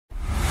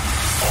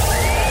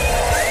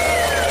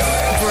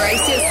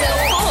Brace yourself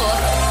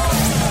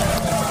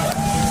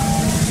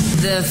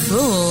for the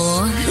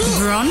full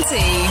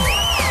Bronte.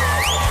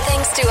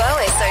 Thanks to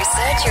OSO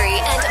Surgery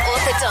and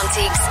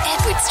Orthodontics,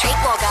 Edward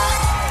Streetwalker.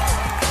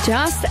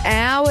 Just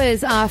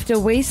hours after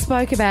we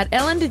spoke about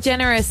Ellen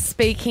DeGeneres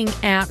speaking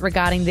out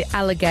regarding the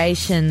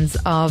allegations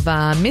of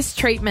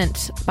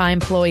mistreatment by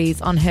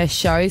employees on her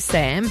show,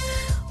 Sam,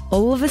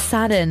 all of a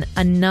sudden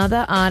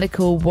another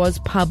article was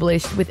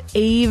published with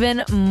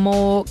even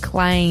more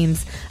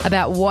claims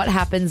about what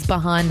happens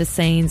behind the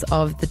scenes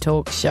of the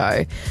talk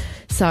show.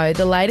 So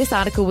the latest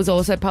article was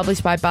also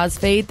published by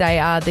BuzzFeed. They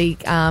are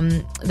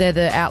they're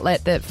the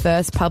outlet that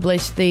first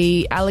published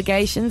the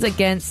allegations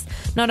against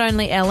not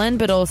only Ellen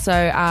but also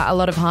a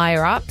lot of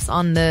higher ups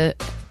on the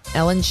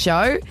Ellen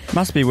show.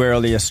 Must be where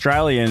all the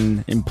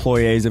Australian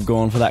employees have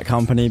gone for that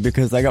company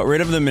because they got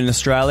rid of them in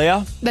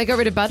Australia. They got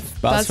rid of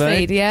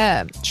BuzzFeed,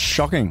 yeah.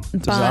 Shocking.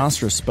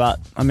 Disastrous. But,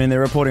 I mean, they're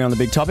reporting on the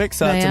big topics,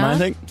 so that's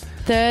amazing.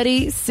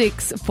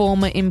 36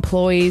 former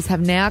employees have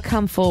now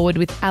come forward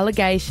with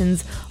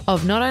allegations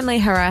of not only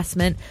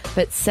harassment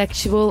but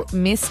sexual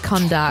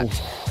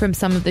misconduct from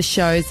some of the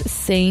show's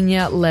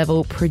senior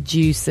level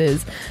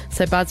producers.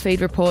 So BuzzFeed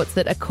reports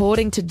that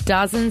according to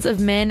dozens of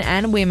men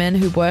and women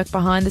who work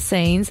behind the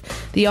scenes,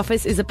 the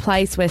office is a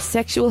place where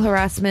sexual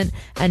harassment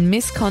and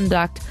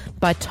misconduct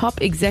by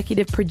top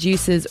executive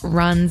producers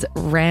runs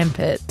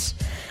rampant.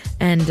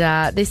 And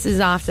this is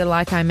after,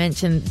 like I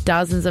mentioned,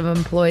 dozens of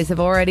employees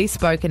have already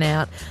spoken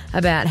out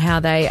about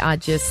how they are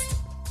just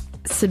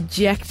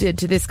subjected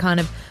to this kind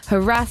of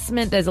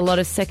harassment. There's a lot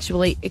of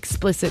sexually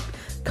explicit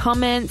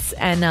comments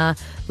and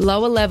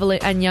lower level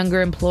and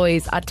younger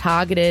employees are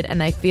targeted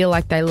and they feel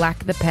like they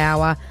lack the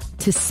power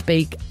to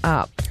speak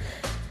up.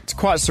 It's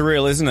quite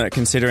surreal, isn't it,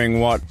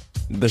 considering what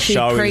the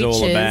show is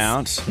all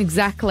about?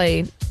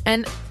 Exactly.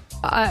 And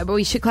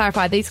we should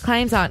clarify, these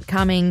claims aren't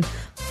coming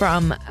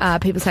from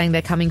people saying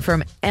they're coming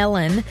from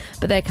Ellen,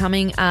 but they're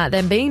coming,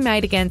 they're being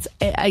made against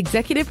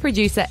executive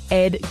producer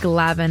Ed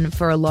Glavin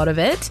for a lot of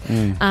it,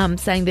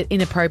 saying that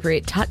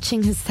inappropriate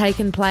touching has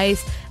taken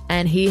place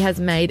and he has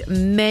made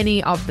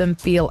many of them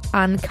feel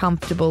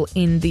uncomfortable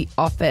in the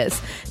office.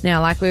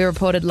 Now, like we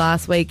reported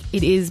last week,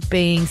 it is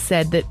being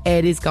said that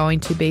Ed is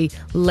going to be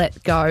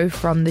let go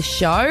from the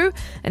show,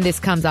 and this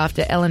comes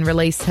after Ellen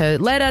released her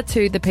letter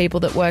to the people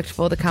that worked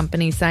for the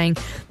company saying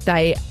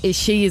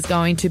she is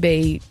going to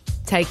be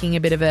taking a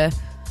bit of a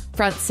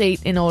front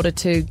seat in order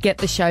to get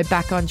the show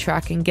back on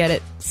track and get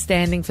it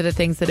standing for the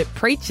things that it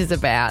preaches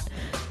about.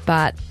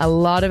 But a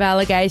lot of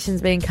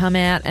allegations being come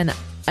out and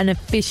an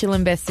official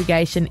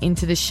investigation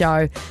into the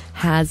show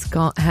has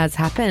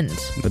happened.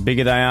 The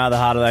bigger they are, the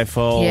harder they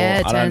fall.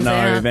 Yeah, I don't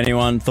know if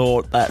anyone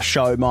thought that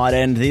show might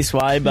end this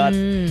way, but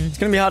it's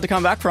going to be hard to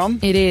come back from.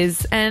 It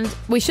is. And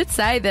we should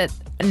say that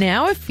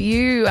now a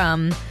few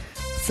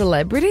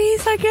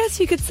celebrities, I guess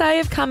you could say,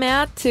 have come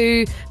out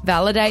to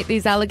validate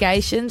these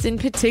allegations. In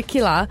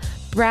particular,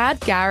 Brad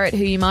Garrett,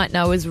 who you might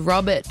know as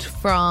Robert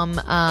from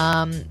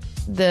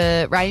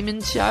the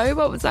Raymond show.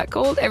 What was that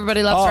called?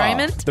 Everybody Loves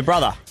Raymond? The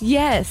brother.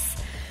 Yes.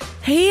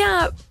 He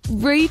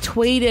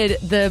retweeted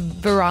the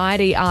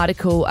Variety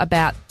article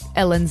about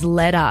Ellen's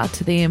letter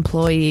to the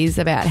employees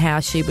about how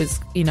she was,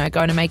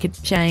 going to make a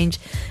change.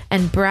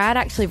 And Brad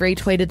actually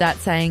retweeted that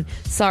saying,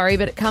 sorry,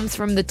 but it comes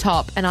from the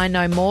top. And I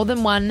know more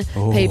than one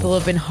people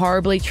have been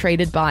horribly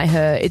treated by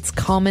her. It's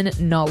common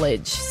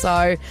knowledge.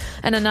 So,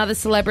 and another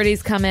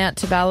celebrity's come out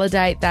to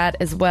validate that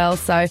as well.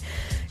 So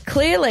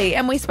clearly,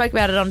 and we spoke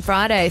about it on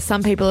Friday,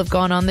 some people have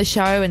gone on the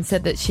show and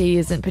said that she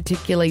isn't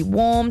particularly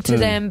warm to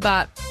them,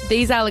 but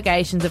these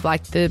allegations of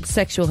like the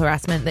sexual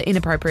harassment, the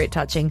inappropriate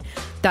touching,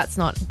 that's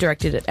not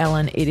directed at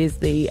Ellen. It is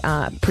the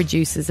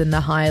producers and the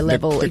higher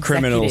level the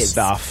criminal executives.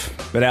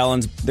 stuff. But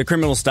the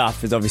criminal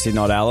stuff is obviously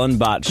not Ellen,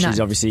 but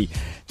she's obviously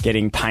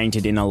getting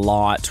painted in a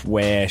light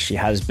where she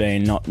has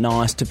been not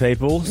nice to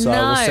people. So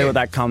we'll see what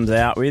that comes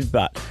out with.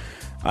 But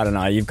I don't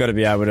know. You've got to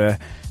be able to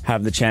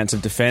have the chance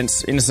of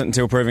defence, innocent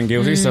until proven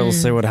guilty, so we'll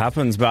see what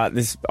happens. But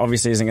this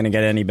obviously isn't going to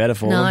get any better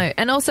for them. No,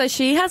 and also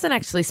she hasn't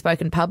actually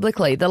spoken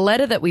publicly. The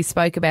letter that we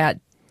spoke about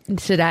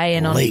today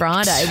and on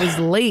Friday was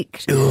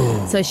leaked.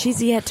 Ooh. So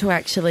she's yet to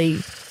actually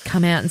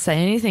come out and say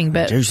anything.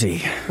 But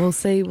juicy. We'll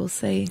see.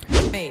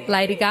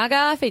 Lady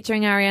Gaga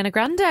featuring Ariana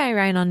Grande,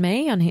 Rain on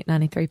Me on Hit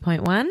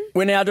 93.1.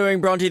 We're now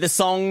doing, Bronte, the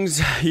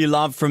songs you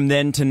love from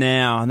then to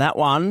now. And that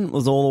one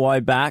was all the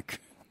way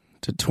back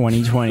to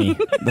 2020,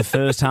 the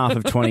first half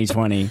of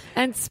 2020.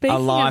 And speaking a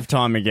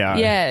lifetime ago.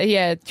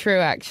 Yeah, true,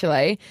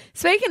 actually.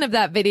 Speaking of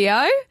that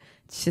video,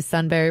 it's just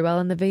done very well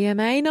in the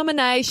VMA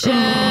nominations.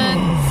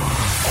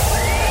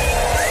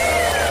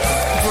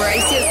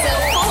 Brace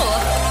yourself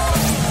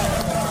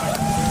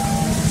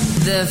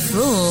for the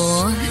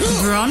full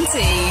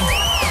Bronte.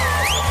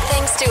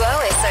 Thanks to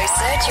OSO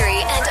Surgery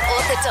and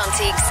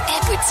Orthodontics,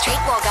 Edward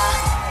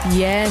Streetwalker.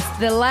 Yes,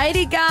 the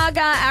Lady Gaga,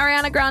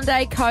 Ariana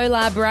Grande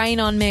collab, Rain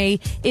on Me,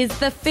 is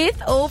the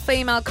fifth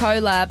all-female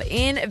collab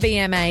in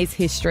VMA's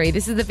history.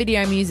 This is the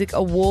Video Music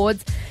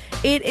Awards.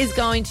 it is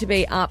going to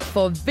be up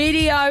for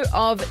Video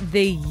of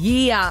the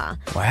Year.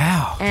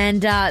 Wow.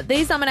 And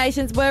these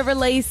nominations were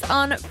released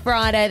on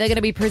Friday. They're going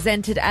to be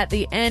presented at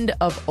the end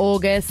of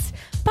August.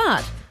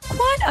 But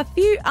quite a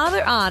few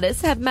other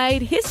artists have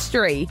made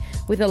history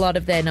with a lot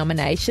of their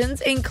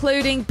nominations,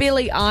 including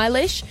Billie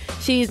Eilish.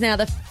 She is now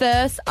the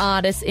first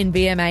artist in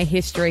VMA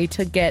history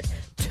to get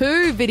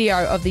 2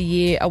 Video of the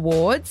Year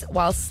awards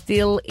while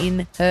still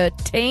in her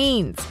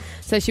teens.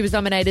 So she was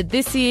nominated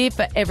this year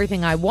for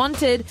Everything I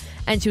Wanted,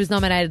 and she was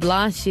nominated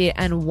last year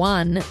and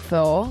won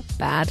for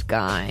Bad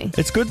Guy.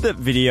 It's good that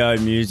video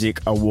music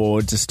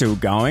awards are still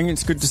going.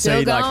 It's good to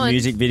see like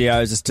music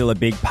videos are still a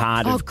big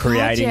part of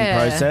creating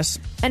process.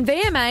 And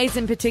VMAs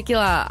in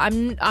particular,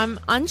 I'm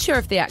unsure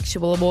if the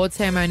actual award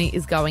ceremony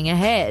is going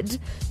ahead.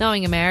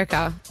 Knowing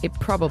America, it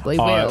probably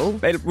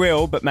will. It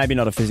will, but maybe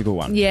not a physical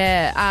one.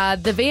 Yeah,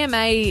 the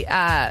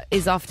VMA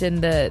is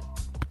often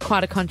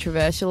quite a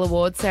controversial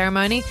award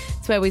ceremony.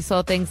 It's where we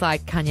saw things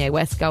like Kanye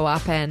West go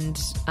up and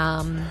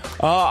I'm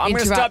going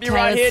to stop you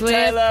right here,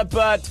 Taylor,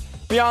 but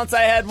Beyonce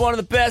had one of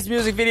the best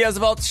music videos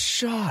of all.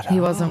 Shut up. He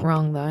wasn't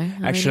wrong, though.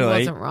 Actually, he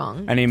wasn't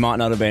wrong. And he might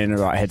not have been in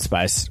the right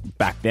headspace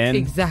back then.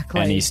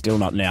 Exactly. And he's still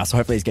not now, so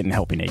hopefully he's getting the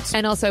help he needs.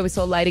 And also we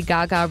saw Lady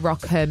Gaga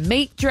rock her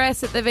meat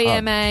dress at the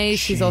VMAs.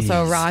 She's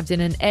also arrived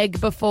in an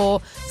egg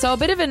before. So a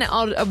bit of an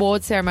odd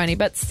award ceremony,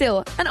 but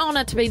still an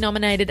honour to be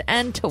nominated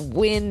and to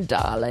win,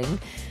 darling.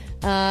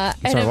 So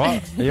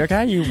what? Are you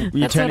okay?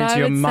 You turned into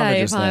your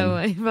mother just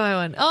then. If I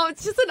won. Oh,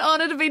 it's just an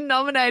honour to be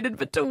nominated,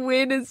 but to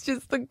win is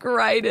just the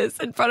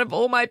greatest in front of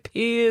all my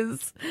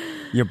peers.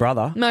 Your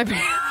brother? My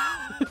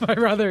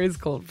brother is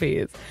called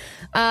Piers.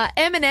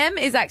 Eminem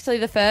is actually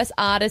the first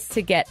artist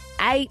to get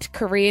 8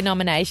 career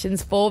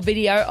nominations for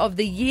Video of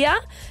the Year.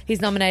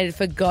 He's nominated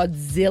for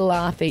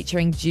Godzilla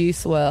featuring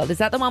Juice WRLD. Is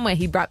that the one where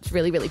he raps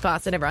really, really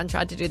fast and everyone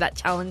tried to do that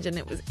challenge and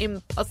it was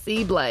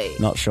impossible?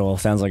 Not sure.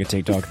 Sounds like a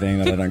TikTok thing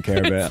that I don't care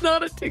about. It's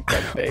not a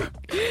TikTok thing.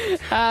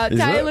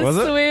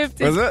 Taylor Swift.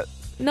 Was it?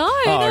 No,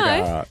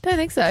 right. Don't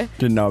think so.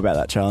 Didn't know about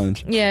that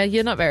challenge. Yeah,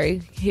 you're not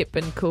very hip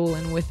and cool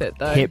and with it,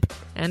 though. Hip.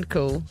 And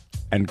cool.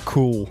 And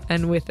cool.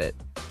 And with it.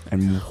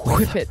 And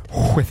whip it.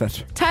 With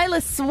it.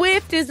 Taylor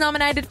Swift is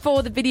nominated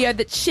for the video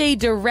that she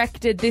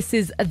directed. This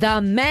is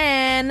The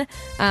Man.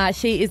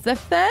 She is the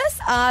first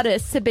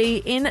artist to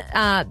be in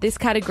this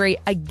category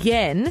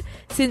again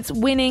since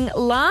winning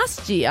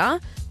last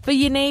year for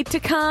You Need to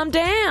Calm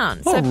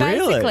Down. Oh, so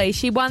basically, really?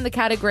 she won the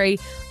category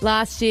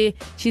last year.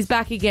 She's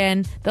back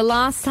again. The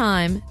last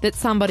time that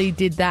somebody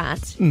did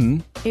that,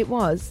 it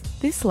was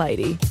this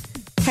lady,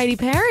 Katy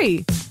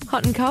Perry.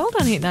 Hot and Cold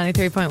on Hit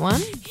 93.1.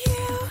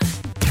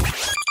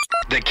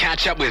 The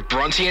Catch Up with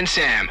Bronte and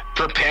Sam,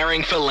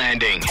 preparing for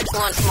landing.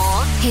 Want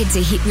more? Head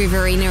to Hit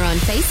Riverina on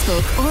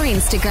Facebook or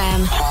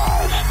Instagram.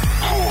 5,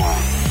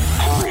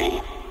 4,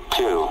 3,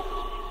 2,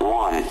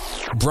 1.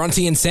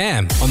 Bronte and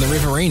Sam on the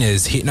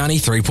Riverina's Hit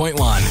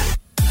 93.1.